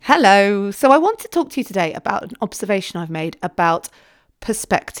Hello. So I want to talk to you today about an observation I've made about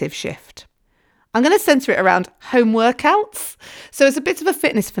perspective shift. I'm going to centre it around home workouts. So as a bit of a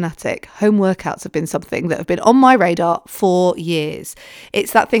fitness fanatic, home workouts have been something that have been on my radar for years.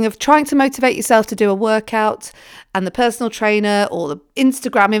 It's that thing of trying to motivate yourself to do a workout and the personal trainer or the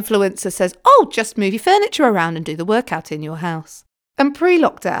Instagram influencer says, oh, just move your furniture around and do the workout in your house. And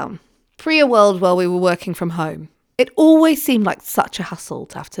pre-lockdown, pre a world where we were working from home, it always seemed like such a hassle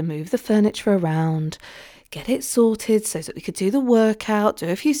to have to move the furniture around, get it sorted so that we could do the workout, do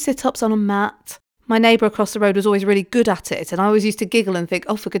a few sit-ups on a mat. My neighbour across the road was always really good at it, and I always used to giggle and think,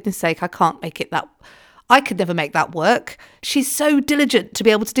 oh, for goodness sake, I could never make that work. She's so diligent to be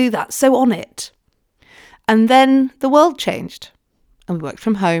able to do that, so on it. And then the world changed, and we worked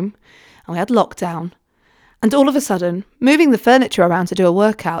from home, and we had lockdown. And all of a sudden, moving the furniture around to do a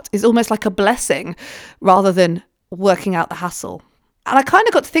workout is almost like a blessing rather than working out the hassle. And I kind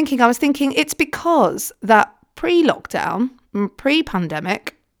of got to thinking, it's because that pre-lockdown,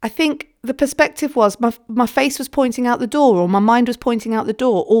 pre-pandemic, I think the perspective was my face was pointing out the door, or my mind was pointing out the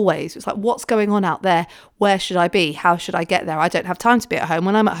door always. It's like, what's going on out there? Where should I be? How should I get there? I don't have time to be at home.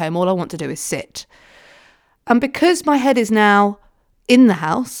 When I'm at home, all I want to do is sit. And because my head is now in the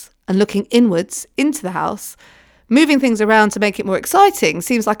house and looking inwards into the house, moving things around to make it more exciting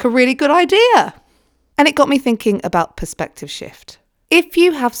seems like a really good idea. And it got me thinking about perspective shift. If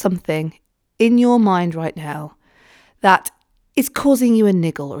you have something in your mind right now that is causing you a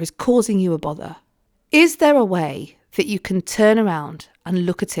niggle or is causing you a bother, is there a way that you can turn around and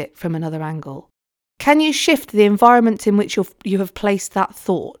look at it from another angle? Can you shift the environment in which you have placed that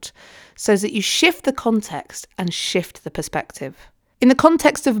thought so that you shift the context and shift the perspective? In the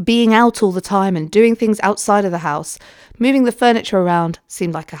context of being out all the time and doing things outside of the house, moving the furniture around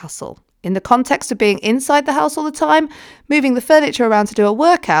seemed like a hassle. In the context of being inside the house all the time, moving the furniture around to do a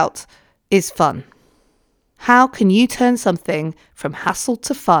workout is fun. How can you turn something from hassle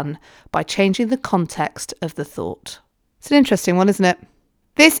to fun by changing the context of the thought? It's an interesting one, isn't it?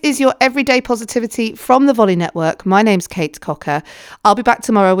 This is your Everyday Positivity from the Volley Network. My name's Kate Cocker. I'll be back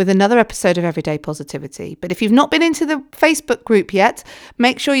tomorrow with another episode of Everyday Positivity. But if you've not been into the Facebook group yet,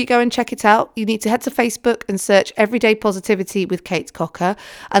 make sure you go and check it out. You need to head to Facebook and search Everyday Positivity with Kate Cocker.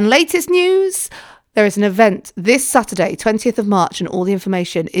 And latest news, there is an event this Saturday, 20th of March, and all the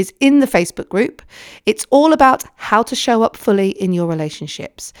information is in the Facebook group. It's all about how to show up fully in your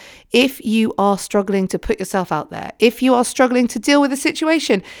relationships. If you are struggling to put yourself out there, if you are struggling to deal with a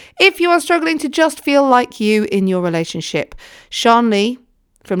situation, if you are struggling to just feel like you in your relationship, Sean Lee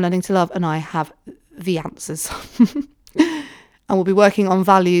from Learning to Love and I have the answers. And we'll be working on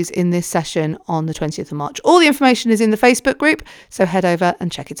values in this session on the 20th of March. All the information is in the Facebook group, so head over and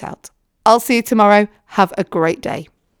check it out. I'll see you tomorrow. Have a great day.